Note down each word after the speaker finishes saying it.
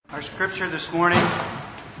Our scripture this morning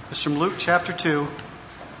is from Luke chapter 2,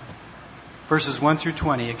 verses 1 through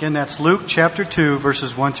 20. Again, that's Luke chapter 2,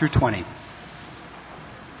 verses 1 through 20.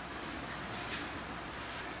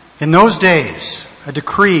 In those days, a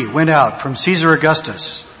decree went out from Caesar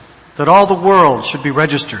Augustus that all the world should be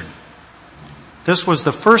registered. This was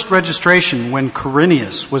the first registration when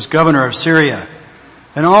Quirinius was governor of Syria,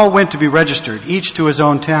 and all went to be registered, each to his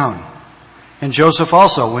own town. And Joseph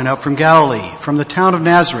also went up from Galilee, from the town of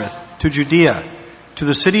Nazareth to Judea, to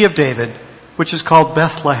the city of David, which is called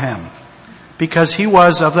Bethlehem, because he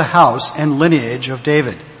was of the house and lineage of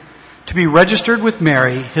David, to be registered with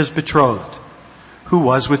Mary, his betrothed, who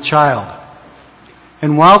was with child.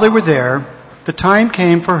 And while they were there, the time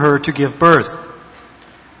came for her to give birth.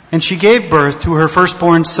 And she gave birth to her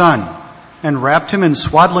firstborn son, and wrapped him in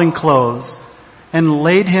swaddling clothes, and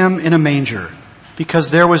laid him in a manger,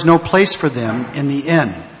 because there was no place for them in the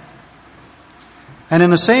inn. And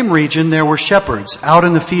in the same region there were shepherds out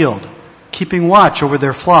in the field, keeping watch over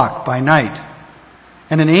their flock by night.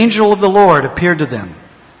 And an angel of the Lord appeared to them,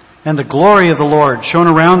 and the glory of the Lord shone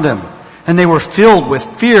around them, and they were filled with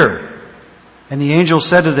fear. And the angel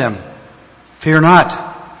said to them, "Fear not,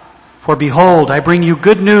 for behold, I bring you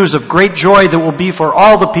good news of great joy that will be for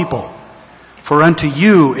all the people. For unto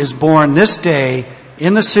you is born this day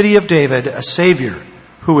in the city of David a Savior,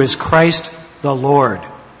 who is Christ the Lord.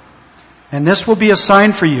 And this will be a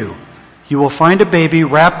sign for you. You will find a baby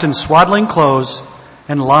wrapped in swaddling clothes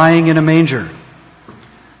and lying in a manger."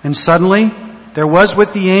 And suddenly there was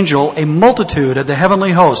with the angel a multitude of the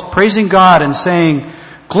heavenly host, praising God and saying,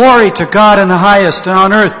 "Glory to God in the highest, and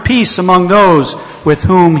on earth peace among those with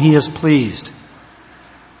whom he is pleased."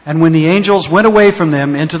 And when the angels went away from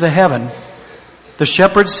them into the heaven, the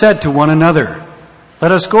shepherds said to one another,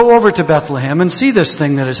 "Let us go over to Bethlehem and see this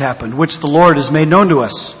thing that has happened, which the Lord has made known to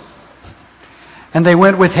us." And they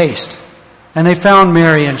went with haste, and they found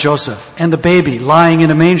Mary and Joseph and the baby lying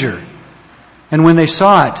in a manger. And when they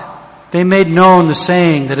saw it, they made known the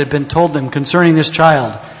saying that had been told them concerning this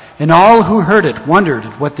child. And all who heard it wondered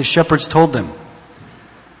at what the shepherds told them.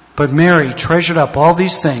 But Mary treasured up all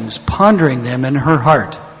these things, pondering them in her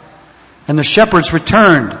heart. And the shepherds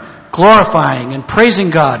returned, glorifying and praising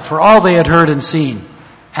God for all they had heard and seen,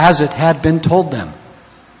 as it had been told them.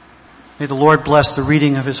 May the Lord bless the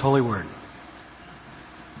reading of his holy word.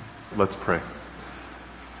 Let's pray.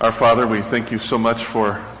 Our Father, we thank you so much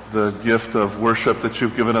for the gift of worship that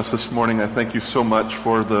you've given us this morning. I thank you so much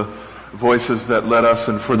for the voices that led us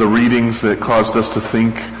and for the readings that caused us to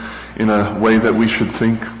think in a way that we should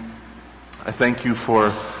think. I thank you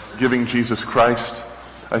for giving Jesus Christ.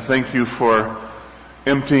 I thank you for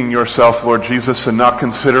emptying yourself, Lord Jesus, and not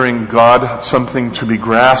considering God something to be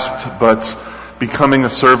grasped, but becoming a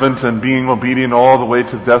servant and being obedient all the way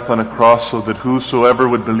to death on a cross, so that whosoever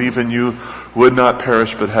would believe in you would not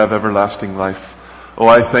perish but have everlasting life. Oh,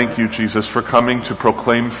 I thank you, Jesus, for coming to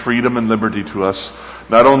proclaim freedom and liberty to us,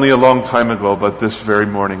 not only a long time ago, but this very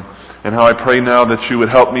morning. And how I pray now that you would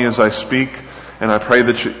help me as I speak, and I pray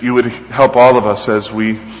that you would help all of us as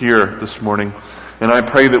we hear this morning. And I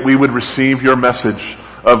pray that we would receive your message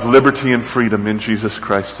of liberty and freedom in Jesus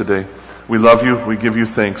Christ today. We love you. We give you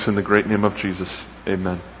thanks in the great name of Jesus.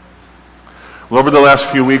 Amen. Well, over the last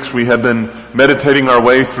few weeks, we have been meditating our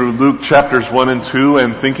way through Luke chapters 1 and 2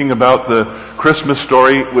 and thinking about the Christmas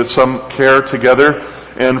story with some care together.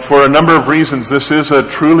 And for a number of reasons, this is a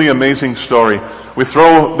truly amazing story. We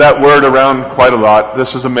throw that word around quite a lot.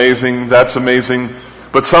 This is amazing. That's amazing.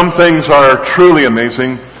 But some things are truly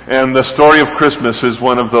amazing, and the story of Christmas is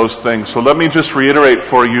one of those things. So let me just reiterate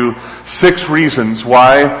for you 6 reasons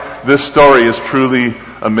why this story is truly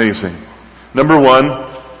amazing. Number 1,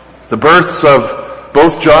 the births of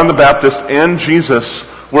both John the Baptist and Jesus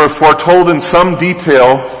were foretold in some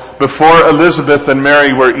detail before Elizabeth and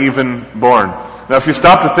Mary were even born. Now, if you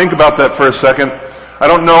stop to think about that for a second, I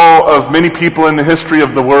don't know of many people in the history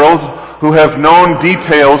of the world who have known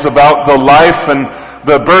details about the life and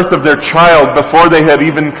the birth of their child before they had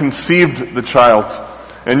even conceived the child.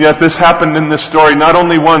 And yet this happened in this story not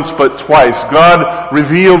only once but twice. God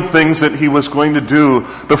revealed things that he was going to do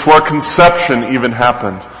before conception even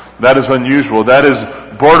happened. That is unusual. That is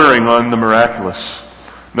bordering on the miraculous.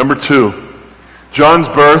 Number 2, John's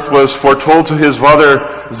birth was foretold to his father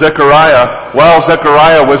Zechariah while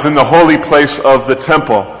Zechariah was in the holy place of the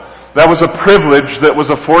temple. That was a privilege that was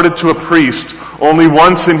afforded to a priest only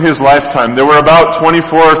once in his lifetime. There were about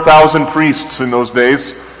 24,000 priests in those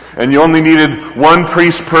days, and you only needed one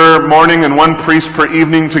priest per morning and one priest per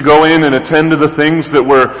evening to go in and attend to the things that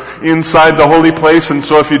were inside the holy place. And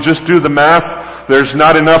so if you just do the math, there's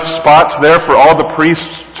not enough spots there for all the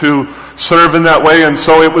priests to serve in that way. And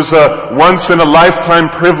so it was a once-in-a-lifetime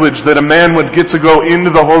privilege that a man would get to go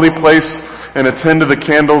into the holy place and attend to the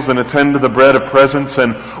candles and attend to the bread of presence.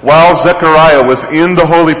 And while Zechariah was in the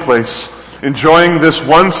holy place, enjoying this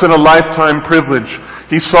once-in-a-lifetime privilege,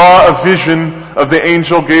 he saw a vision of the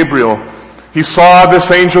angel Gabriel. He saw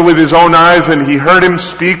this angel with his own eyes, and he heard him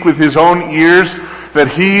speak with his own ears that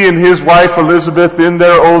he and his wife Elizabeth in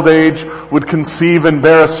their old age would conceive and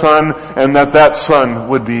bear a son, and that son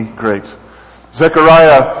would be great.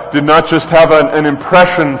 Zechariah did not just have an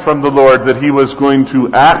impression from the Lord that he was going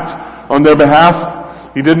to act on their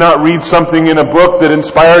behalf. He did not read something in a book that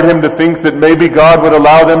inspired him to think that maybe God would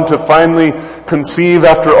allow them to finally conceive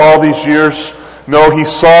after all these years. No, he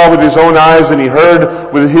saw with his own eyes and he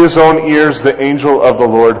heard with his own ears the angel of the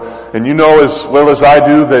Lord. And you know as well as I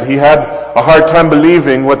do that he had a hard time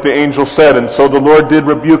believing what the angel said. And so the Lord did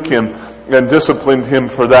rebuke him and disciplined him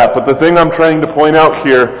for that. But the thing I'm trying to point out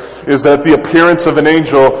here is that the appearance of an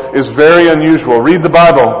angel is very unusual. Read the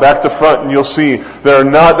Bible back to front and you'll see there are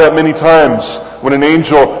not that many times when an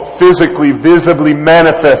angel physically, visibly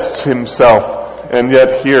manifests himself. And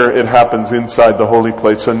yet here it happens inside the holy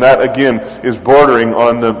place. And that again is bordering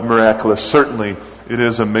on the miraculous. Certainly it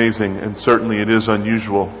is amazing and certainly it is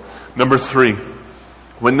unusual. Number 3,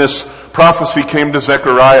 when this prophecy came to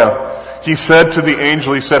Zechariah, he said to the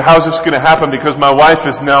angel, he said, how's this going to happen because my wife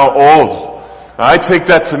is now old? Now, I take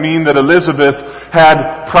that to mean that Elizabeth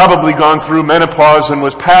had probably gone through menopause and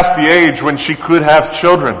was past the age when she could have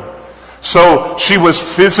children. So she was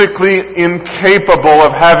physically incapable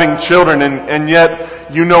of having children, and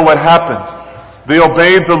yet you know what happened. They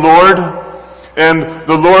obeyed the Lord, and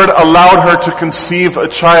the Lord allowed her to conceive a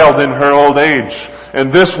child in her old age.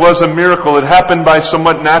 And this was a miracle. It happened by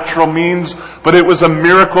somewhat natural means, but it was a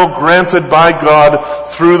miracle granted by God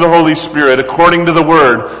through the Holy Spirit, according to the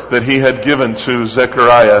word that he had given to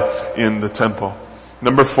Zechariah in the temple.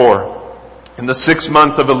 Number 4, in the 6th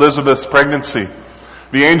month of Elizabeth's pregnancy,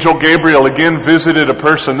 the angel Gabriel again visited a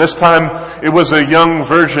person. This time it was a young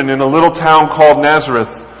virgin in a little town called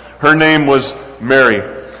Nazareth. Her name was Mary.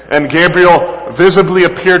 And Gabriel visibly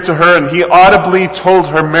appeared to her and he audibly told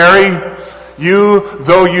her, Mary, you,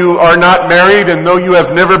 though you are not married and though you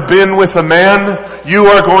have never been with a man, you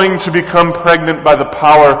are going to become pregnant by the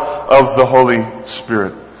power of the Holy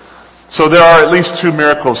Spirit. So there are at least 2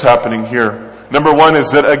 miracles happening here. Number 1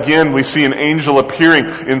 is that again we see an angel appearing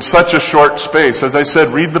in such a short space. As I said,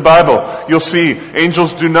 read the Bible. You'll see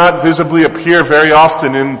angels do not visibly appear very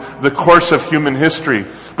often in the course of human history.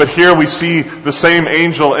 But here we see the same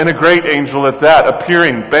angel, and a great angel at that,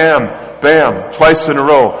 appearing, bam, bam, twice in a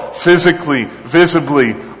row, physically,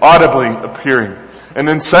 visibly, audibly appearing. And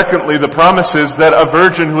then secondly, the promise is that a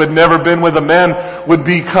virgin who had never been with a man would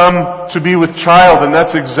become to be with child. And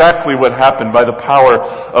that's exactly what happened by the power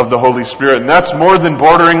of the Holy Spirit. And that's more than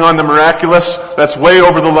bordering on the miraculous. That's way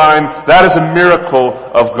over the line. That is a miracle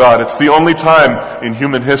of God. It's the only time in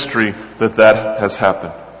human history that has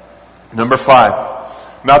happened. Number 5.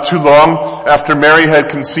 Not too long after Mary had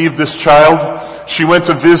conceived this child, she went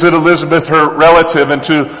to visit Elizabeth, her relative, and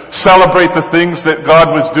to celebrate the things that God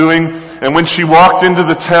was doing. And when she walked into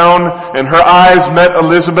the town and her eyes met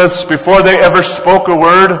Elizabeth's, before they ever spoke a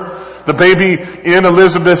word, the baby in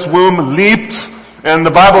Elizabeth's womb leaped. And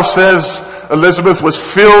the Bible says Elizabeth was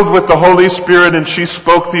filled with the Holy Spirit and she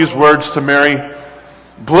spoke these words to Mary.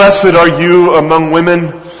 Blessed are you among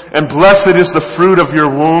women, and blessed is the fruit of your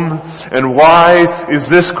womb. And why is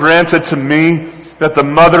this granted to me, that the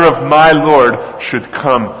mother of my Lord should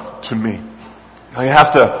come to me? Now you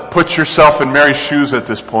have to put yourself in Mary's shoes at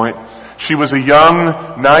this point. She was a young,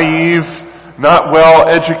 naive, not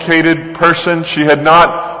well-educated person. She had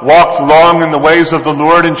not walked long in the ways of the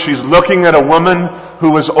Lord, and she's looking at a woman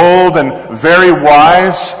who was old and very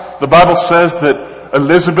wise. The Bible says that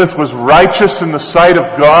Elizabeth was righteous in the sight of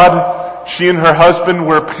God. She and her husband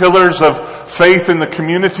were pillars of faith in the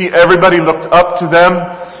community. Everybody looked up to them.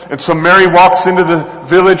 And so Mary walks into the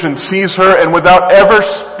village and sees her, and without ever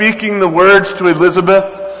speaking the words to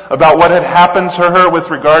Elizabeth about what had happened to her with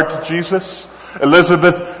regard to Jesus,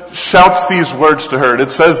 Elizabeth shouts these words to her.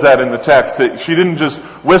 It says that in the text, that she didn't just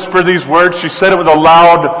whisper these words, she said it with a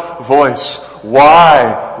loud voice.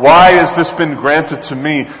 Why? Why has this been granted to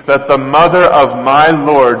me, that the mother of my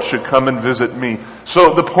Lord should come and visit me?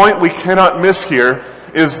 So the point we cannot miss here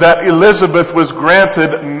is that Elizabeth was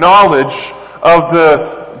granted knowledge of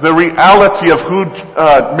the reality of who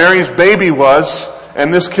Mary's baby was,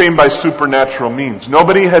 and this came by supernatural means.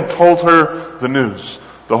 Nobody had told her the news.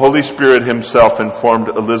 The Holy Spirit himself informed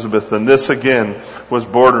Elizabeth, and this again was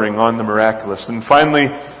bordering on the miraculous. And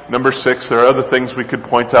finally, number 6, there are other things we could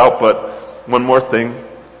point out, but one more thing.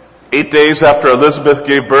 8 days after Elizabeth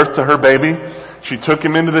gave birth to her baby, she took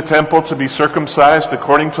him into the temple to be circumcised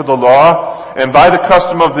according to the law. And by the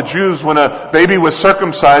custom of the Jews, when a baby was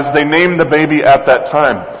circumcised, they named the baby at that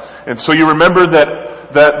time. And so you remember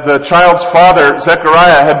that the child's father,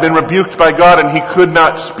 Zechariah, had been rebuked by God and he could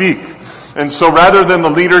not speak. And so rather than the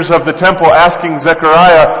leaders of the temple asking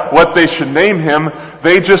Zechariah what they should name him,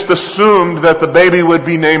 they just assumed that the baby would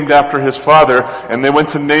be named after his father, and they went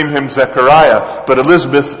to name him Zechariah. But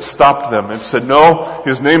Elizabeth stopped them and said, no,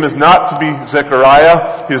 his name is not to be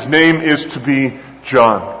Zechariah, his name is to be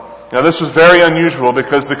John. Now this was very unusual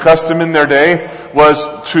because the custom in their day was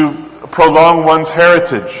to prolong one's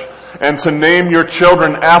heritage and to name your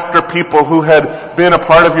children after people who had been a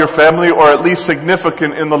part of your family or at least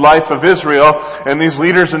significant in the life of Israel. And these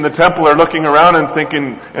leaders in the temple are looking around and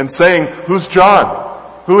thinking and saying, who's John?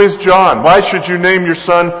 Who is John? Why should you name your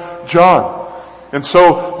son John? And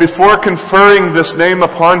so before conferring this name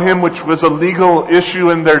upon him, which was a legal issue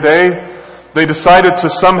in their day, they decided to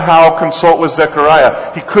somehow consult with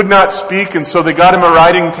Zechariah. He could not speak, and so they got him a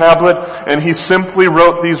writing tablet, and he simply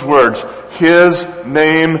wrote these words, his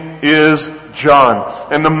name is John.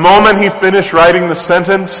 And the moment he finished writing the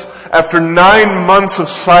sentence, after 9 months of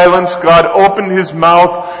silence, God opened his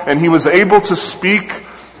mouth, and he was able to speak,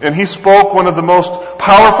 and he spoke one of the most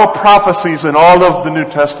powerful prophecies in all of the New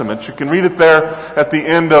Testament. You can read it there at the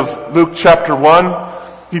end of Luke chapter 1.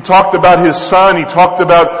 He talked about his son. He talked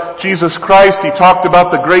about Jesus Christ. He talked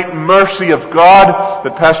about the great mercy of God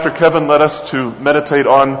that Pastor Kevin led us to meditate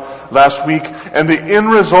on last week. And the end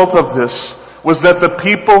result of this was that the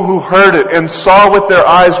people who heard it and saw with their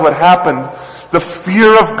eyes what happened, the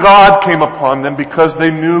fear of God came upon them because they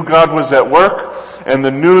knew God was at work, and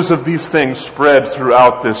the news of these things spread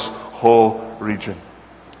throughout this whole region.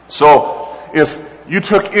 So, if you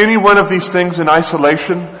took any one of these things in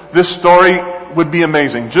isolation, this story would be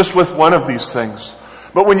amazing, just with one of these things.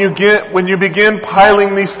 But when you begin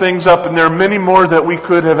piling these things up, and there are many more that we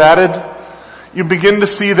could have added, you begin to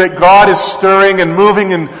see that God is stirring and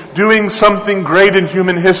moving and doing something great in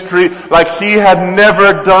human history like he had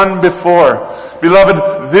never done before.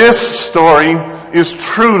 Beloved, this story is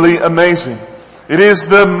truly amazing. It is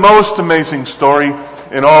the most amazing story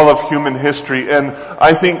in all of human history. And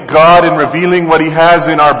I think God, in revealing what he has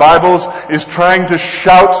in our Bibles, is trying to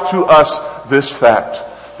shout to us this fact.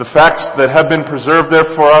 The facts that have been preserved there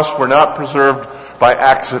for us were not preserved by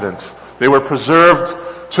accident. They were preserved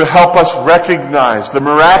to help us recognize the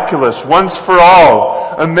miraculous, once for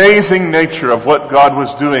all, amazing nature of what God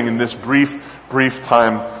was doing in this brief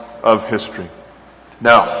time of history.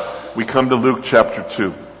 Now, we come to Luke chapter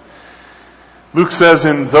 2. Luke says,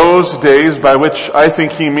 in those days, by which I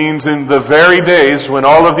think he means in the very days when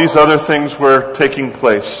all of these other things were taking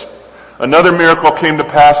place. Another miracle came to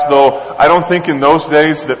pass, though I don't think in those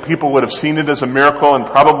days that people would have seen it as a miracle, and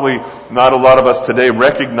probably not a lot of us today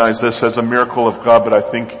recognize this as a miracle of God, but I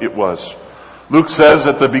think it was. Luke says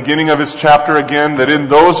at the beginning of his chapter again that in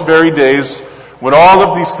those very days when all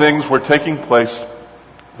of these things were taking place,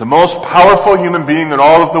 the most powerful human being in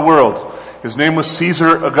all of the world, his name was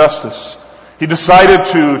Caesar Augustus. He decided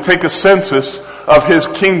to take a census of his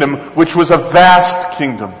kingdom, which was a vast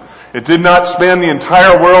kingdom. It did not span the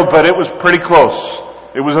entire world, but it was pretty close.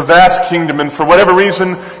 It was a vast kingdom, and for whatever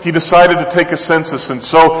reason, he decided to take a census. And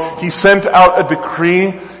so he sent out a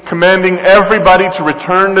decree commanding everybody to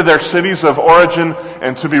return to their cities of origin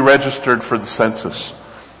and to be registered for the census.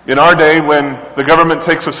 In our day, when the government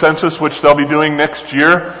takes a census, which they'll be doing next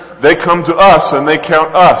year, they come to us and they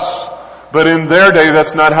count us. But in their day,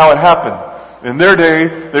 that's not how it happened. In their day,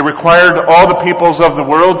 they required all the peoples of the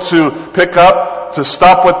world to pick up, to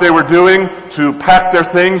stop what they were doing, to pack their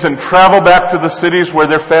things and travel back to the cities where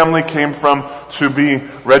their family came from to be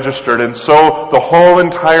registered. And so the whole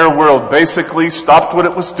entire world basically stopped what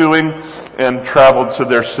it was doing and traveled to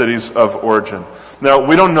their cities of origin. Now,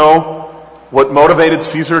 we don't know what motivated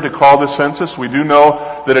Caesar to call this census. We do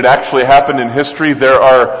know that it actually happened in history. There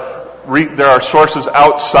are sources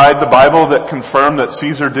outside the Bible that confirm that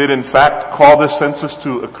Caesar did in fact call this census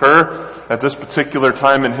to occur at this particular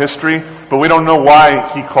time in history, but we don't know why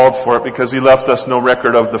he called for it because he left us no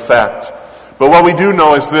record of the fact. But what we do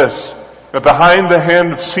know is this, that behind the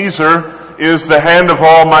hand of Caesar is the hand of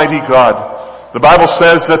Almighty God. The Bible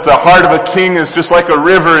says that the heart of a king is just like a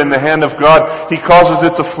river in the hand of God. He causes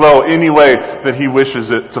it to flow any way that he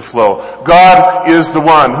wishes it to flow. God is the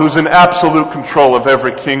one who's in absolute control of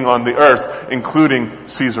every king on the earth, including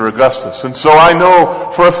Caesar Augustus. And so I know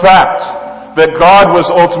for a fact that God was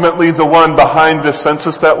ultimately the one behind this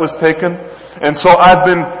census that was taken. And so I've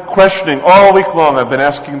been questioning all week long. I've been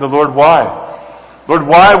asking the Lord why. Lord,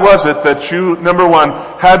 why was it that you, number one,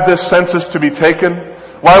 had this census to be taken?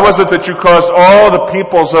 Why was it that you caused all the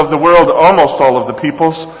peoples of the world, almost all of the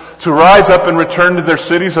peoples, to rise up and return to their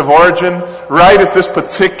cities of origin right at this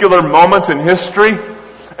particular moment in history?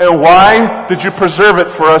 And why did you preserve it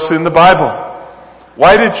for us in the Bible?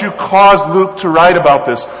 Why did you cause Luke to write about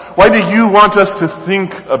this? Why do you want us to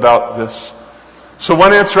think about this? So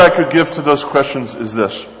one answer I could give to those questions is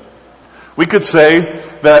this. We could say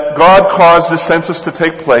that God caused the census to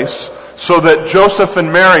take place so that Joseph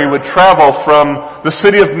and Mary would travel from the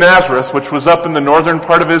city of Nazareth, which was up in the northern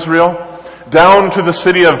part of Israel, down to the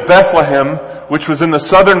city of Bethlehem, which was in the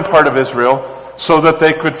southern part of Israel, so that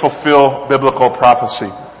they could fulfill biblical prophecy.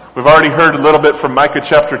 We've already heard a little bit from Micah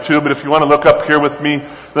chapter 2, but if you want to look up here with me,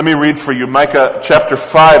 let me read for you Micah chapter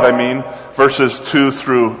 5, verses 2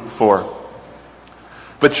 through 4.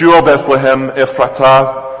 But you, O Bethlehem,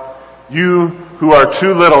 Ephratah, you who are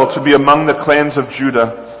too little to be among the clans of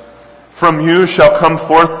Judah, from you shall come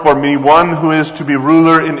forth for me one who is to be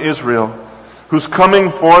ruler in Israel, whose coming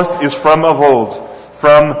forth is from of old,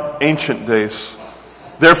 from ancient days.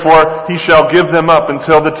 Therefore he shall give them up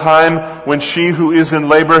until the time when she who is in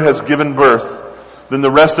labor has given birth. Then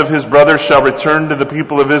the rest of his brothers shall return to the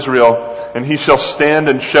people of Israel, and he shall stand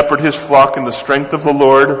and shepherd his flock in the strength of the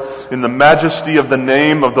Lord, in the majesty of the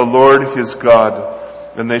name of the Lord his God.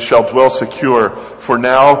 And they shall dwell secure, for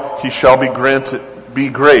now he shall be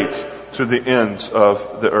great to the ends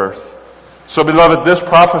of the earth. So beloved, this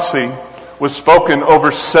prophecy was spoken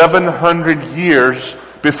over 700 years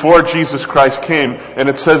before Jesus Christ came, and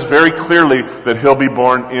it says very clearly that he'll be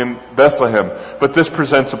born in Bethlehem. But this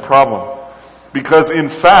presents a problem. Because in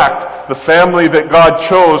fact, the family that God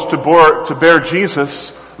chose to bear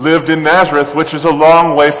Jesus lived in Nazareth, which is a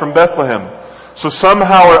long way from Bethlehem. So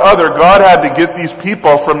somehow or other, God had to get these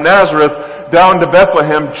people from Nazareth down to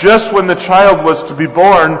Bethlehem just when the child was to be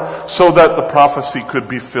born so that the prophecy could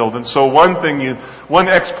be filled. And so one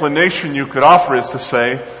explanation you could offer is to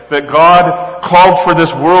say that God called for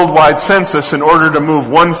this worldwide census in order to move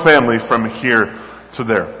one family from here to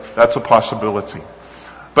there. That's a possibility.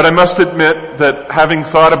 But I must admit that having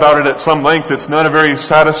thought about it at some length, it's not a very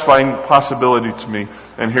satisfying possibility to me,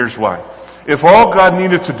 and here's why. If all God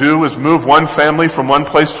needed to do was move one family from one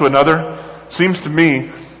place to another, seems to me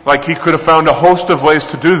like he could have found a host of ways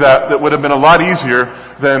to do that would have been a lot easier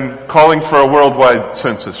than calling for a worldwide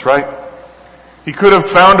census, right? He could have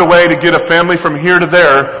found a way to get a family from here to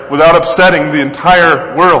there without upsetting the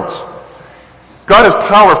entire world. God is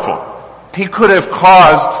powerful. He could have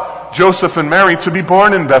caused Joseph and Mary to be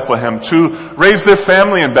born in Bethlehem, to raise their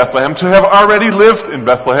family in Bethlehem, to have already lived in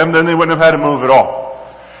Bethlehem, then they wouldn't have had to move at all.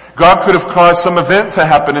 God could have caused some event to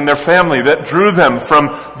happen in their family that drew them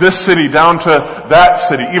from this city down to that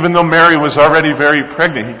city, even though Mary was already very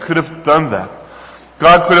pregnant. He could have done that.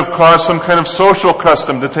 God could have caused some kind of social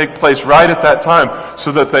custom to take place right at that time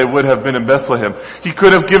so that they would have been in Bethlehem. He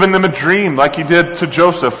could have given them a dream like he did to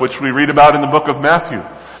Joseph, which we read about in the book of Matthew.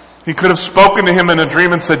 He could have spoken to him in a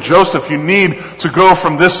dream and said, Joseph, you need to go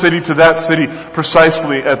from this city to that city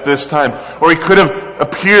precisely at this time. Or he could have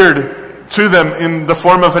appeared to them in the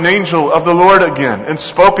form of an angel of the Lord again and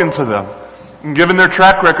spoken to them. And given their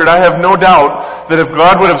track record, I have no doubt that if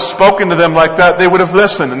God would have spoken to them like that, they would have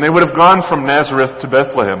listened and they would have gone from Nazareth to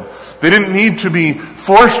Bethlehem. They didn't need to be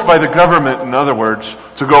forced by the government, in other words,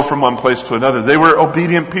 to go from one place to another. They were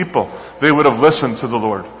obedient people. They would have listened to the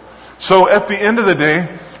Lord. So at the end of the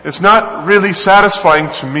day, it's not really satisfying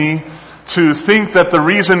to me to think that the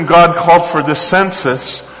reason God called for this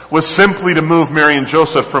census was simply to move Mary and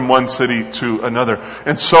Joseph from one city to another.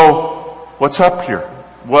 And so, what's up here?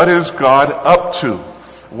 What is God up to?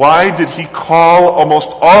 Why did he call almost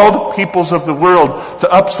all the peoples of the world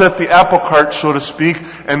to upset the apple cart, so to speak,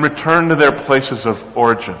 and return to their places of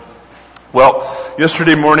origin? Well,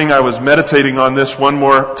 yesterday morning I was meditating on this one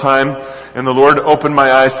more time, and the Lord opened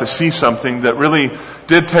my eyes to see something that really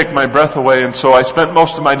did take my breath away, and so I spent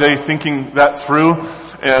most of my day thinking that through,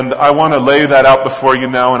 and I want to lay that out before you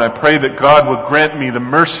now, and I pray that God would grant me the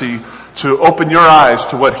mercy to open your eyes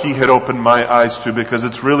to what he had opened my eyes to, because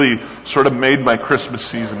it's really sort of made my Christmas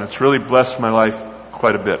season. It's really blessed my life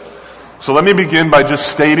quite a bit. So let me begin by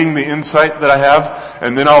just stating the insight that I have,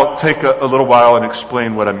 and then I'll take a little while and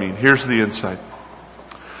explain what I mean. Here's the insight.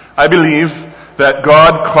 I believe that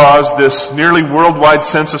God caused this nearly worldwide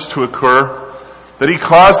census to occur, that he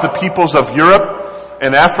caused the peoples of Europe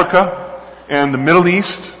and Africa and the Middle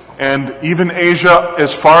East and even Asia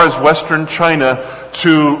as far as Western China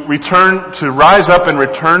to rise up and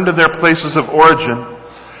return to their places of origin.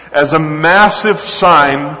 as a massive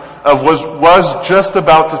sign of what was just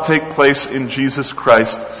about to take place in Jesus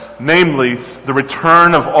Christ, namely the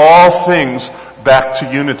return of all things back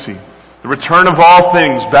to unity. The return of all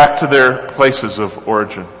things back to their places of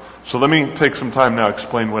origin. So let me take some time now to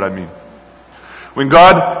explain what I mean. When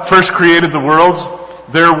God first created the world,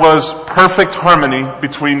 there was perfect harmony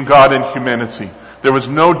between God and humanity. There was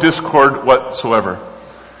no discord whatsoever.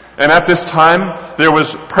 And at this time, there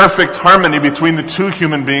was perfect harmony between the two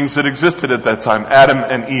human beings that existed at that time, Adam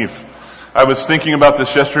and Eve. I was thinking about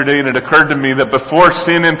this yesterday, and it occurred to me that before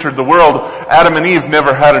sin entered the world, Adam and Eve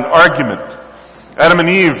never had an argument. Adam and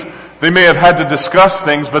Eve, they may have had to discuss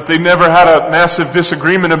things, but they never had a massive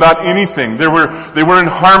disagreement about anything. They were in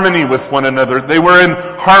harmony with one another. They were in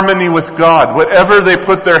harmony with God. Whatever they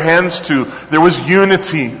put their hands to, there was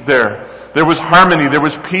unity there. There was harmony, there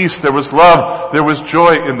was peace, there was love, there was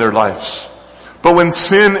joy in their lives. But when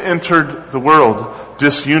sin entered the world,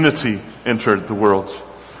 disunity entered the world.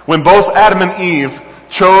 When both Adam and Eve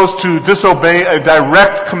chose to disobey a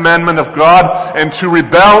direct commandment of God and to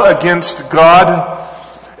rebel against God,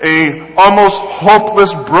 a almost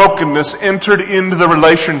hopeless brokenness entered into the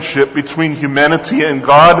relationship between humanity and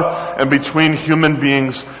God and between human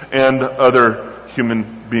beings and other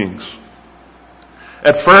human beings.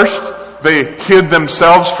 At first, they hid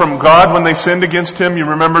themselves from God when they sinned against Him. You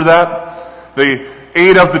remember that? They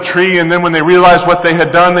ate of the tree, and then when they realized what they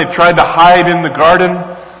had done, they tried to hide in the garden.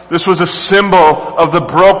 This was a symbol of the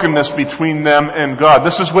brokenness between them and God.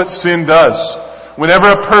 This is what sin does. Whenever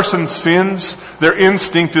a person sins, their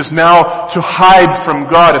instinct is now to hide from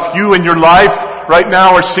God. If you in your life right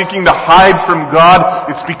now are seeking to hide from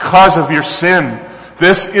God, it's because of your sin.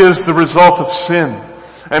 This is the result of sin.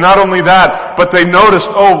 And not only that, but they noticed,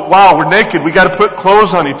 oh wow, we're naked. We got to put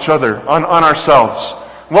clothes on each other, on ourselves.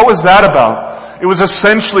 What was that about? It was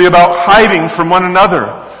essentially about hiding from one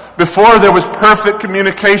another. Before there was perfect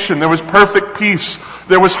communication, there was perfect peace,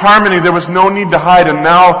 there was harmony, there was no need to hide, and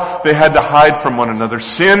now they had to hide from one another.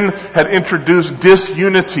 Sin had introduced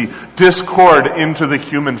disunity, discord into the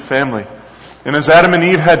human family. And as Adam and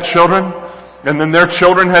Eve had children, and then their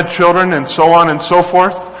children had children, and so on and so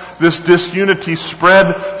forth, this disunity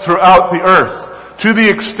spread throughout the earth to the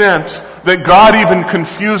extent that God even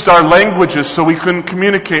confused our languages so we couldn't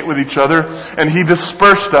communicate with each other, and He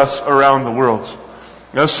dispersed us around the world.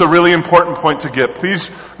 Now, this is a really important point to get.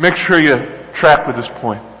 Please make sure you track with this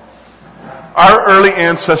point. Our early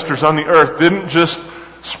ancestors on the earth didn't just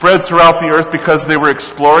spread throughout the earth because they were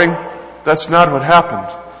exploring. That's not what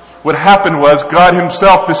happened. What happened was God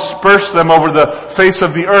Himself dispersed them over the face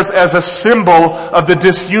of the earth as a symbol of the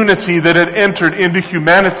disunity that had entered into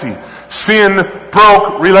humanity. Sin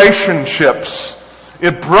broke relationships.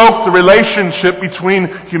 It broke the relationship between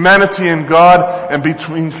humanity and God and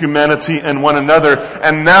between humanity and one another.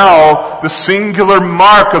 And now the singular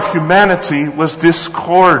mark of humanity was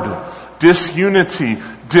discord, disunity,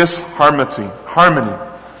 disharmony.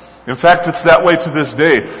 In fact, it's that way to this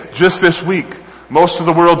day. Just this week, most of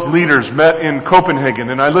the world's leaders met in Copenhagen,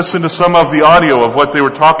 and I listened to some of the audio of what they were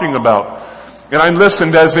talking about. And I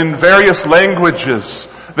listened as in various languages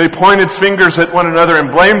they pointed fingers at one another and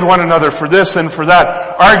blamed one another for this and for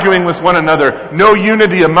that, arguing with one another. No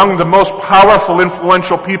unity among the most powerful,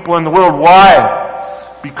 influential people in the world.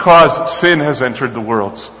 Why? Because sin has entered the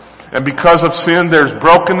world. And because of sin, there's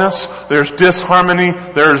brokenness, there's disharmony,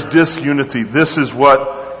 there's disunity. This is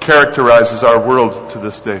what characterizes our world to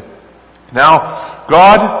this day. Now,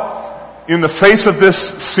 God, in the face of this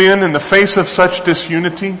sin, in the face of such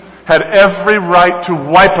disunity, had every right to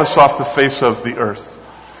wipe us off the face of the earth.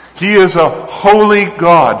 He is a holy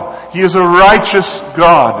God. He is a righteous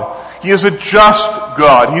God. He is a just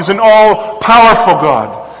God. He's an all-powerful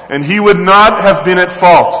God. And He would not have been at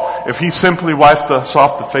fault if He simply wiped us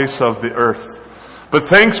off the face of the earth. But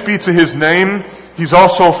thanks be to His name, He's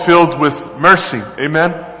also filled with mercy.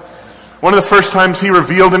 Amen? One of the first times He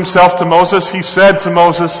revealed Himself to Moses, He said to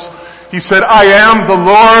Moses, He said, I am the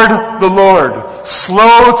Lord,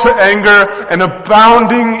 slow to anger and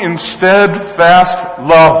abounding in steadfast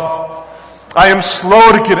love. I am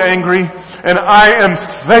slow to get angry, and I am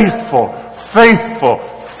faithful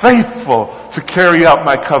to carry out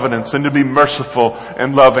my covenants and to be merciful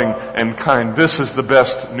and loving and kind. This is the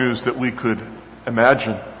best news that we could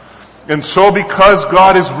imagine. And so because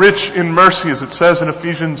God is rich in mercy, as it says in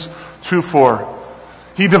Ephesians 2:4,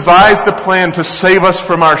 He devised a plan to save us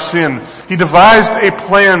from our sin. He devised a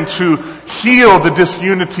plan to heal the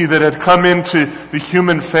disunity that had come into the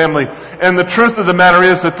human family. And the truth of the matter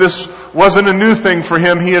is that this wasn't a new thing for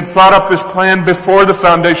Him. He had thought up this plan before the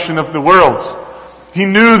foundation of the world. He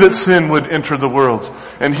knew that sin would enter the world,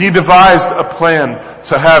 and he devised a plan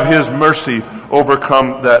to have his mercy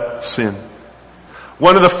overcome that sin.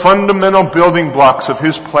 One of the fundamental building blocks of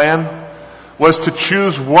his plan was to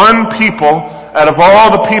choose one people out of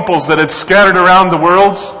all the peoples that had scattered around the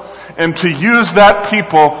world, and to use that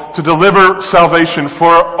people to deliver salvation for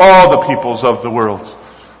all the peoples of the world.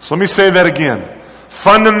 So let me say that again.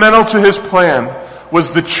 Fundamental to his plan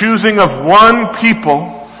was the choosing of one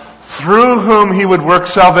people through whom he would work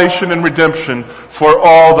salvation and redemption for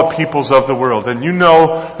all the peoples of the world. And you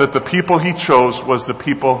know that the people he chose was the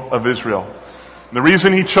people of Israel. The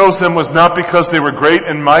reason he chose them was not because they were great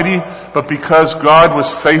and mighty, but because God was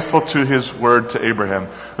faithful to his word to Abraham.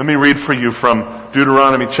 Let me read for you from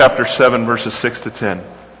Deuteronomy chapter 7, verses 6 to 10.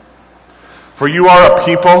 For you are a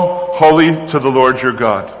people holy to the Lord your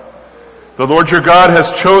God. The Lord your God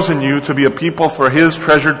has chosen you to be a people for his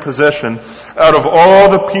treasured possession out of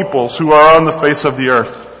all the peoples who are on the face of the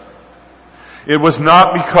earth. It was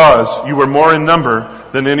not because you were more in number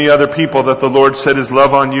than any other people that the Lord set his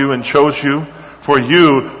love on you and chose you, for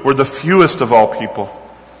you were the fewest of all people.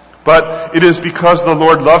 But it is because the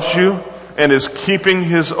Lord loves you and is keeping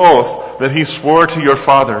his oath that he swore to your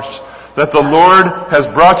fathers, that the Lord has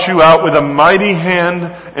brought you out with a mighty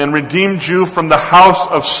hand and redeemed you from the house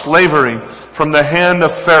of slavery, from the hand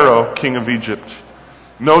of Pharaoh, king of Egypt.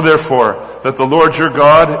 Know therefore that the Lord your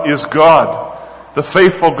God is God, the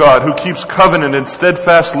faithful God who keeps covenant and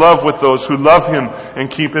steadfast love with those who love him and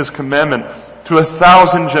keep his commandment to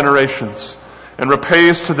 1,000 generations, and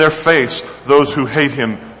repays to their face those who hate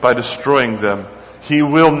him by destroying them. He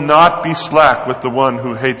will not be slack with the one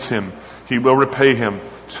who hates him. He will repay him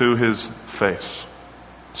to his face.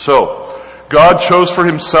 So, God chose for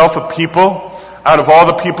himself a people out of all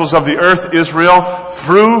the peoples of the earth, Israel,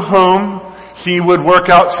 through whom he would work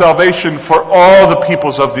out salvation for all the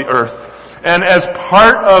peoples of the earth. And as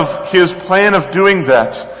part of his plan of doing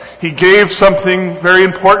that, he gave something very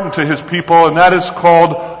important to his people, and that is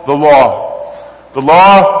called the law. The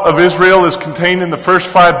law of Israel is contained in the first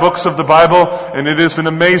 5 books of the Bible, and it is an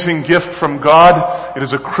amazing gift from God. It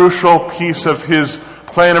is a crucial piece of his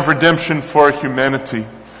plan of redemption for humanity.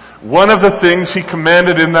 One of the things he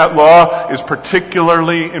commanded in that law is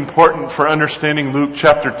particularly important for understanding Luke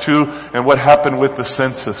chapter 2 and what happened with the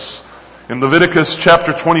census. In Leviticus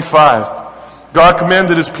chapter 25, God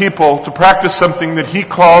commanded his people to practice something that he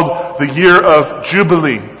called the year of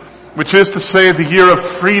Jubilee, which is to say the year of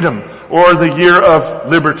freedom or the year of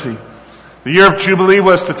liberty. The year of Jubilee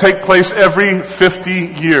was to take place every 50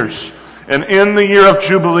 years. And in the year of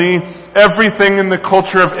Jubilee, everything in the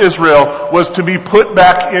culture of Israel was to be put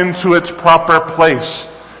back into its proper place.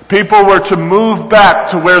 People were to move back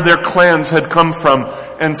to where their clans had come from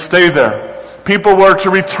and stay there. People were to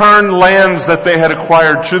return lands that they had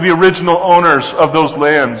acquired to the original owners of those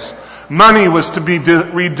lands. Money was to be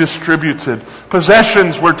redistributed.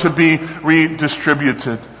 Possessions were to be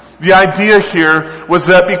redistributed. The idea here was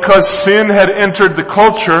that because sin had entered the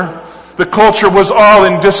culture was all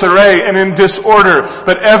in disarray and in disorder.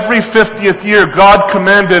 But every 50th year, God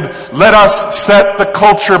commanded, let us set the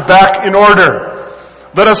culture back in order.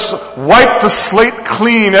 Let us wipe the slate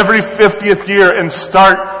clean every 50th year and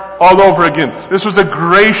start all over again. This was a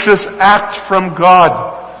gracious act from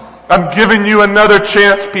God. I'm giving you another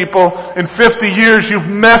chance, people. In 50 years, you've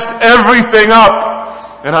messed everything up.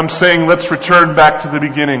 And I'm saying, let's return back to the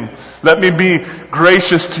beginning. Let me be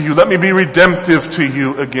gracious to you. Let me be redemptive to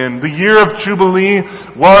you again. The year of Jubilee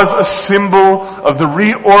was a symbol of the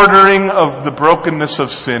reordering of the brokenness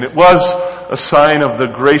of sin. It was a sign of the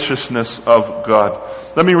graciousness of God.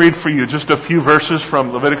 Let me read for you just a few verses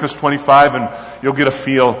from Leviticus 25, and you'll get a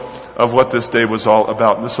feel of what this day was all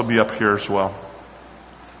about. And this will be up here as well.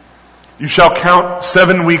 You shall count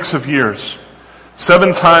 7 weeks of years,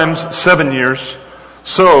 7 times 7 years,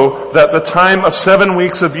 so that the time of 7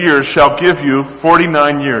 weeks of years shall give you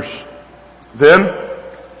 49 years. Then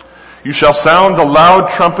you shall sound the loud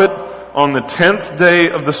trumpet on the 10th day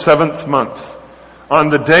of the 7th month. On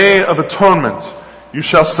the day of atonement you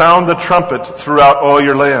shall sound the trumpet throughout all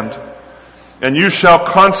your land. And you shall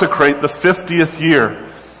consecrate the 50th year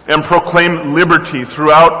and proclaim liberty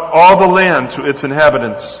throughout all the land to its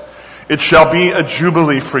inhabitants. It shall be a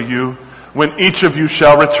jubilee for you, when each of you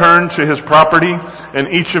shall return to his property, and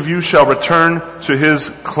each of you shall return to his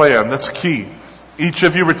clan. That's key. Each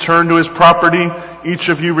of you return to his property, each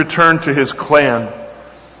of you return to his clan.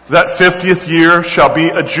 That 50th year shall be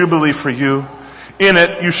a jubilee for you. In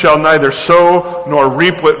it you shall neither sow nor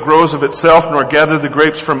reap what grows of itself, nor gather the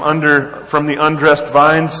grapes from the undressed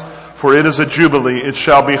vines, for it is a jubilee. It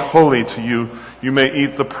shall be holy to you. You may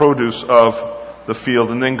eat the produce of the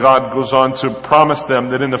field. And then God goes on to promise them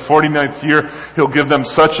that in the 49th year, He'll give them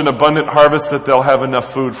such an abundant harvest that they'll have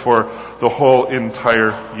enough food for the whole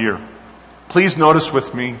entire year. Please notice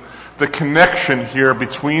with me the connection here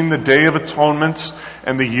between the Day of Atonement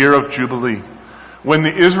and the year of Jubilee. When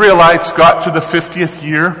the Israelites got to the 50th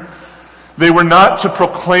year, they were not to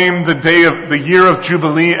proclaim the year of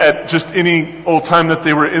Jubilee at just any old time that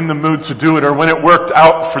they were in the mood to do it or when it worked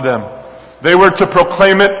out for them. They were to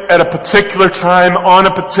proclaim it at a particular time on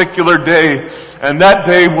a particular day. And that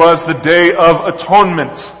day was the Day of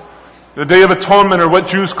Atonement. The Day of Atonement, or what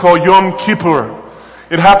Jews call Yom Kippur.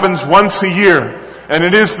 It happens once a year. And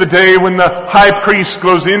it is the day when the high priest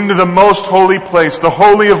goes into the most holy place, the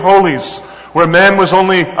Holy of Holies, where man was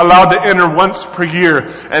only allowed to enter once per year,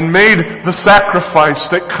 and made the sacrifice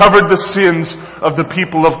that covered the sins of the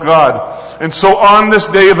people of God. And so on this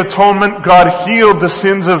Day of Atonement, God healed the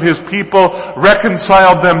sins of His people,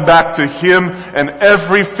 reconciled them back to Him, and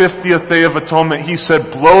every 50th Day of Atonement, He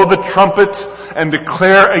said, blow the trumpet and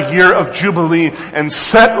declare a year of Jubilee and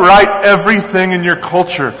set right everything in your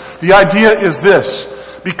culture. The idea is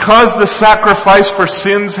this: because the sacrifice for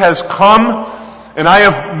sins has come, and I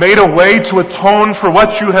have made a way to atone for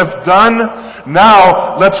what you have done,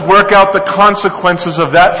 now let's work out the consequences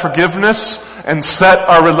of that forgiveness and set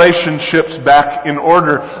our relationships back in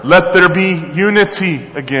order. Let there be unity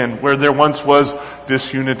again where there once was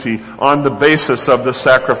disunity on the basis of the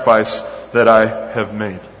sacrifice that I have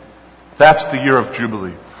made. That's the year of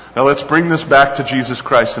Jubilee. Now let's bring this back to Jesus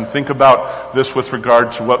Christ and think about this with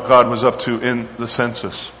regard to what God was up to in the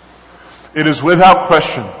census. It is without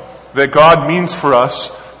question that God means for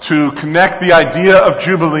us to connect the idea of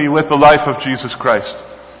Jubilee with the life of Jesus Christ.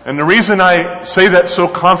 And the reason I say that so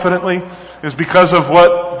confidently is because of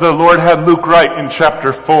what the Lord had Luke write in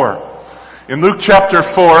chapter 4. In Luke chapter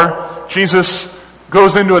 4, Jesus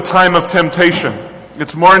goes into a time of temptation.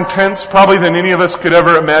 It's more intense probably than any of us could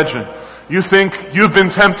ever imagine. You think you've been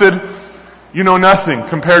tempted, you know nothing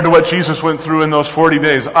compared to what Jesus went through in those 40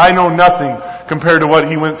 days. I know nothing compared to what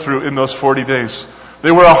He went through in those 40 days.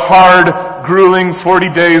 They were a hard, grueling 40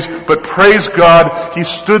 days, but praise God, He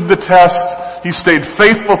stood the test. He stayed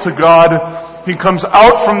faithful to God. He comes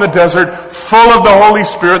out from the desert full of the Holy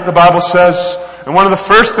Spirit, the Bible says. And one of the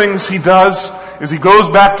first things He does is He goes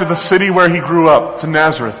back to the city where He grew up, to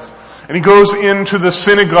Nazareth. And He goes into the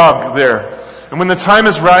synagogue there. And when the time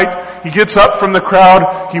is right, He gets up from the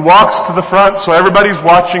crowd. He walks to the front so everybody's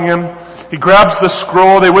watching Him. He grabs the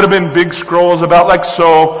scroll. They would have been big scrolls, about like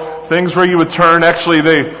so. Things where you would turn. Actually,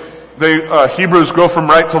 Hebrews go from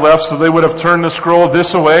right to left, so they would have turned the scroll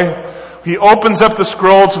this way. He opens up the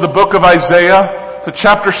scroll to the book of Isaiah, to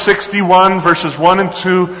chapter 61, verses 1 and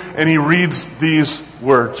 2, and he reads these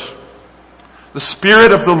words. The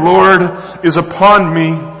Spirit of the Lord is upon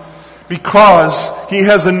me, because He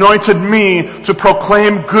has anointed me to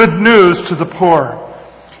proclaim good news to the poor.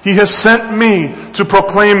 He has sent me to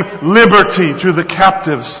proclaim liberty to the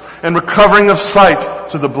captives and recovering of sight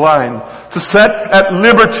to the blind, to set at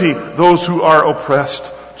liberty those who are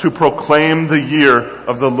oppressed, to proclaim the year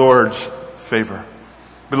of the Lord's favor.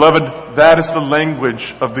 Beloved, that is the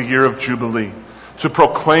language of the year of Jubilee. To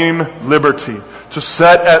proclaim liberty, to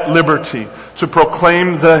set at liberty, to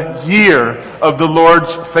proclaim the year of the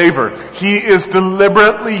Lord's favor. He is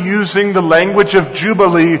deliberately using the language of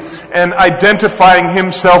Jubilee and identifying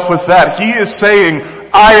Himself with that. He is saying,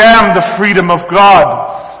 I am the freedom of God.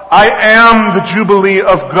 I am the Jubilee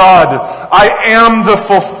of God. I am the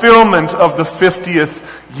fulfillment of the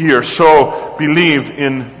 50th year. So believe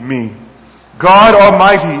in me. God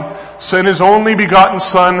Almighty sent His only begotten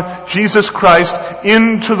Son, Jesus Christ,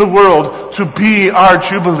 into the world to be our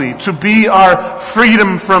Jubilee, to be our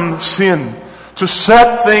freedom from sin, to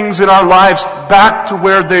set things in our lives back to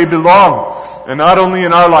where they belong. And not only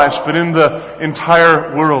in our lives, but in the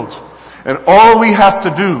entire world. And all we have to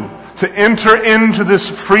do to enter into this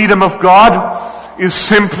freedom of God is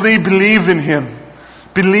simply believe in Him.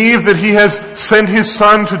 Believe that He has sent His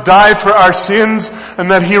Son to die for our sins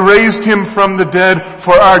and that He raised Him from the dead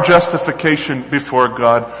for our justification before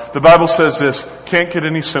God. The Bible says this, can't get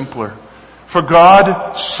any simpler. For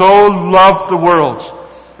God so loved the world.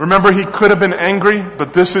 Remember, He could have been angry,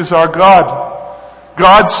 but this is our God.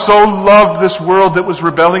 God so loved this world that was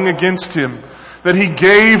rebelling against Him that He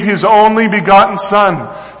gave His only begotten Son,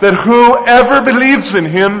 that whoever believes in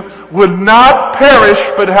Him would not perish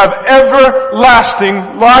but have everlasting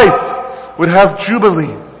life, would have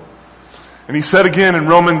Jubilee. And He said again in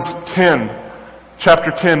Romans 10, chapter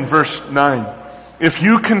 10, verse 9, if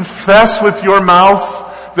you confess with your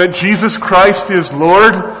mouth that Jesus Christ is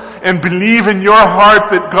Lord and believe in your heart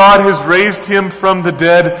that God has raised Him from the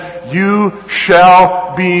dead, you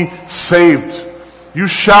shall be saved. You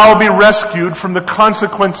shall be rescued from the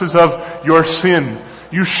consequences of your sin.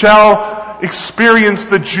 You shall experience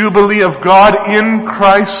the Jubilee of God in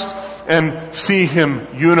Christ and see Him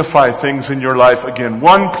unify things in your life again.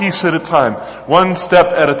 One piece at a time, one step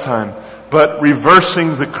at a time, but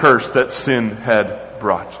reversing the curse that sin had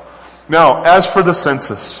brought. Now, as for the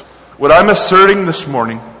census, what I'm asserting this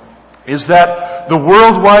morning is that the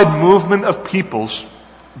worldwide movement of peoples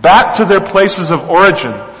back to their places of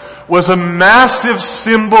origin was a massive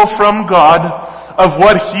symbol from God of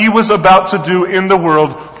what He was about to do in the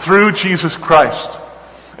world through Jesus Christ.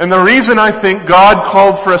 And the reason I think God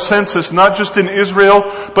called for a census, not just in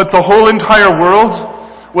Israel, but the whole entire world,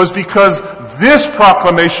 was because this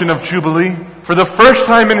proclamation of Jubilee, for the first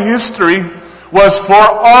time in history, was for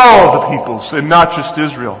all the peoples and not just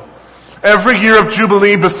Israel. Every year of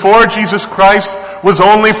Jubilee before Jesus Christ was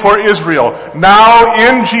only for Israel. Now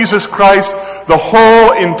in Jesus Christ, the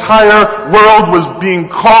whole entire world was being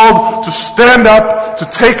called to stand up, to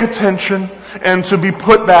take attention, and to be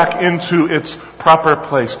put back into its proper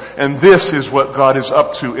place. And this is what God is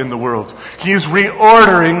up to in the world. He's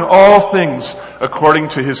reordering all things according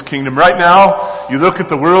to His kingdom. Right now, you look at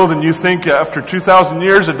the world and you think after 2,000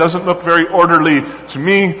 years it doesn't look very orderly to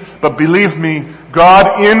me, but believe me,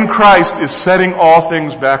 God in Christ is setting all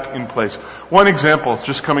things back in place. One example is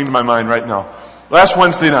just coming to my mind right now. Last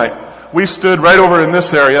Wednesday night, we stood right over in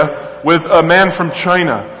this area with a man from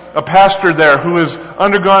China, a pastor there who has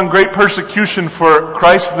undergone great persecution for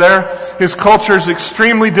Christ there. His culture is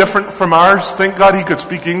extremely different from ours. Thank God he could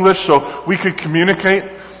speak English so we could communicate.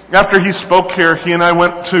 After he spoke here, he and I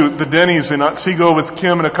went to the Denny's in Otsego with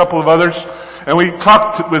Kim and a couple of others, and we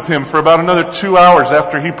talked with him for about another 2 hours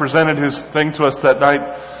after he presented his thing to us that night.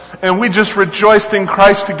 And we just rejoiced in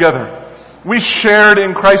Christ together. We shared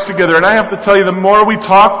in Christ together. And I have to tell you, the more we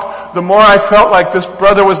talked, the more I felt like this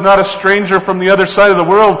brother was not a stranger from the other side of the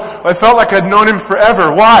world. I felt like I'd known him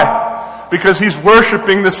forever. Why? Because he's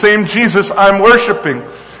worshiping the same Jesus I'm worshiping.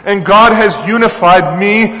 And God has unified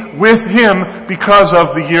me with Him because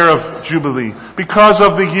of the year of Jubilee. Because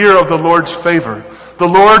of the year of the Lord's favor. The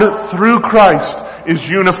Lord, through Christ, is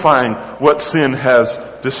unifying what sin has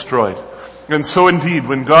destroyed. And so indeed,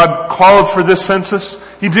 when God called for this census,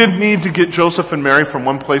 He did need to get Joseph and Mary from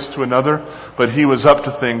one place to another, but He was up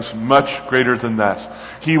to things much greater than that.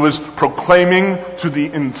 He was proclaiming to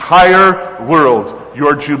the entire world,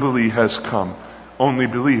 your Jubilee has come. Only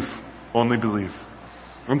believe. Only believe.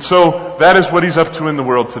 And so that is what He's up to in the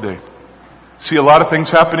world today. See a lot of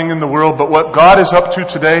things happening in the world, but what God is up to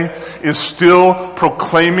today is still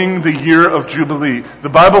proclaiming the year of Jubilee. The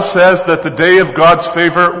Bible says that the day of God's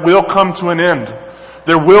favor will come to an end.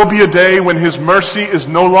 There will be a day when His mercy is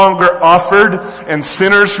no longer offered, and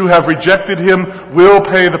sinners who have rejected Him will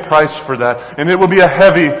pay the price for that. And it will be a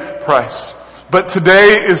heavy price. But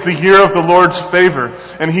today is the year of the Lord's favor,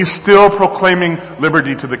 and He's still proclaiming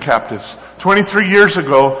liberty to the captives. 23 years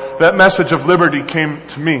ago, that message of liberty came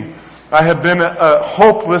to me. I had been a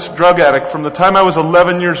hopeless drug addict from the time I was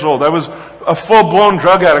 11 years old. I was a full-blown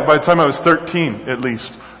drug addict by the time I was 13, at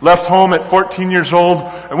least. Left home at 14 years old.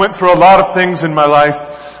 I went through a lot of things in my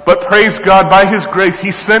life. But praise God, by His grace,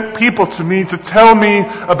 He sent people to me to tell me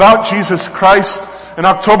about Jesus Christ. On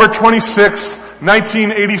October 26th,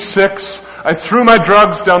 1986, I threw my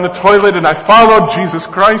drugs down the toilet and I followed Jesus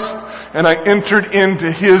Christ. And I entered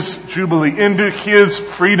into His Jubilee, into His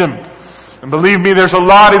freedom. And believe me, there's a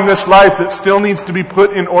lot in this life that still needs to be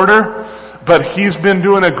put in order, but He's been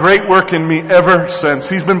doing a great work in me ever since.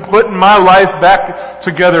 He's been putting my life back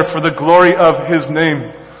together for the glory of His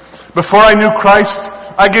name. Before I knew Christ,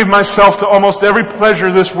 I gave myself to almost every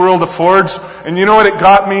pleasure this world affords, and you know what it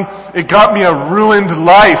got me? It got me a ruined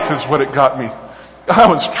life is what it got me. I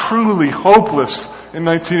was truly hopeless in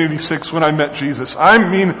 1986 when I met Jesus. I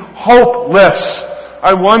mean hopeless.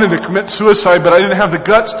 I wanted to commit suicide, but I didn't have the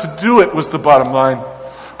guts to do it, was the bottom line.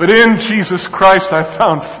 But in Jesus Christ, I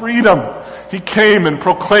found freedom. He came and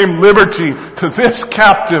proclaimed liberty to this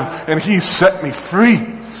captive, and He set me free.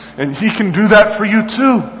 And He can do that for you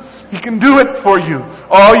too. He can do it for you.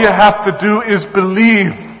 All you have to do is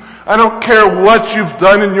believe. I don't care what you've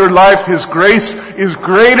done in your life. His grace is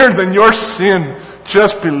greater than your sin.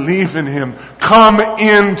 Just believe in Him. Come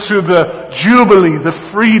into the Jubilee, the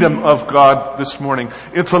freedom of God this morning.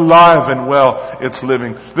 It's alive and well. It's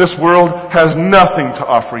living. This world has nothing to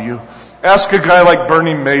offer you. Ask a guy like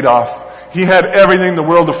Bernie Madoff. He had everything the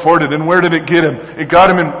world afforded. And where did it get him? It got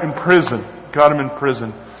him in prison. Got him in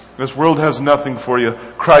prison. This world has nothing for you.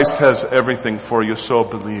 Christ has everything for you, so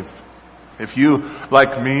believe. If you,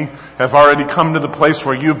 like me, have already come to the place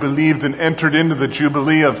where you've believed and entered into the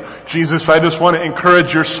Jubilee of Jesus, I just want to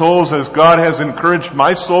encourage your souls, as God has encouraged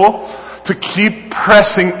my soul, to keep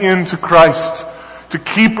pressing into Christ, to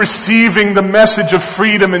keep receiving the message of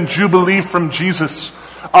freedom and Jubilee from Jesus.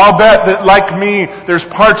 I'll bet that, like me, there's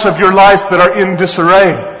parts of your life that are in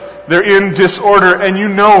disarray. They're in disorder, and you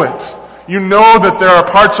know it. You know that there are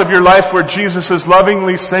parts of your life where Jesus is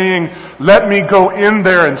lovingly saying, let me go in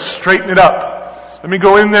there and straighten it up. Let me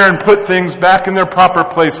go in there and put things back in their proper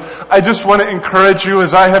place. I just want to encourage you,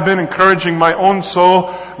 as I have been encouraging my own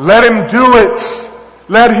soul, let Him do it.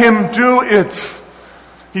 Let Him do it.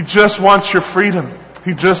 He just wants your freedom.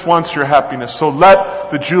 He just wants your happiness. So let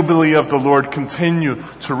the Jubilee of the Lord continue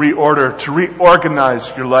to reorder, to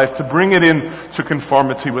reorganize your life, to bring it into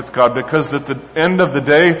conformity with God. Because at the end of the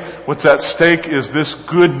day, what's at stake is this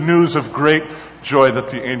good news of great joy that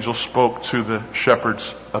the angel spoke to the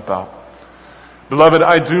shepherds about. Beloved,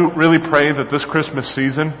 I do really pray that this Christmas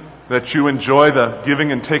season, that you enjoy the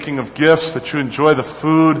giving and taking of gifts, that you enjoy the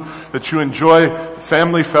food, that you enjoy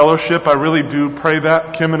family fellowship. I really do pray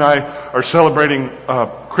that. Kim and I are celebrating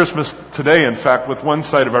Christmas today, in fact, with one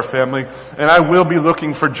side of our family, and I will be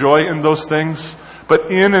looking for joy in those things. But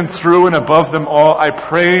in and through and above them all, I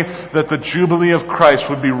pray that the Jubilee of Christ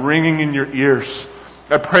would be ringing in your ears.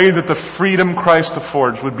 I pray that the freedom Christ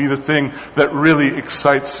affords would be the thing that really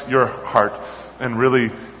excites your heart and really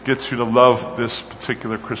gets you to love this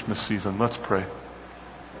particular Christmas season. Let's pray.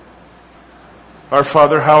 Our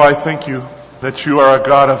Father, how I thank you that you are a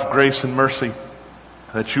God of grace and mercy,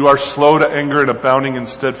 that you are slow to anger and abounding in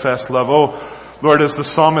steadfast love. Oh, Lord, as the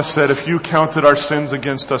psalmist said, if you counted our sins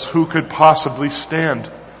against us, who could possibly stand?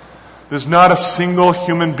 There's not a single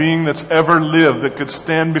human being that's ever lived that could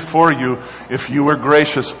stand before you if you were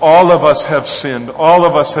gracious. All of us have sinned. All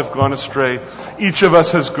of us have gone astray. Each of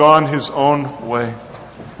us has gone his own way.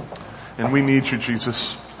 And we need you,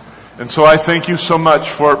 Jesus. And so I thank you so much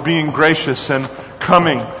for being gracious and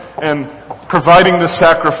coming and providing the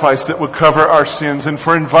sacrifice that would cover our sins, and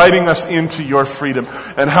for inviting us into your freedom.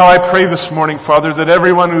 And how I pray this morning, Father, that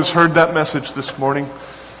everyone who's heard that message this morning,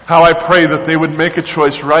 how I pray that they would make a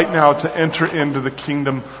choice right now to enter into the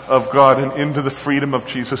kingdom of God and into the freedom of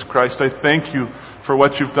Jesus Christ. I thank you for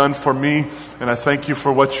what you've done for me, and I thank you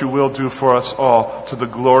for what you will do for us all, to the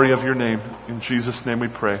glory of your name. In Jesus' name we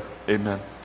pray. Amen.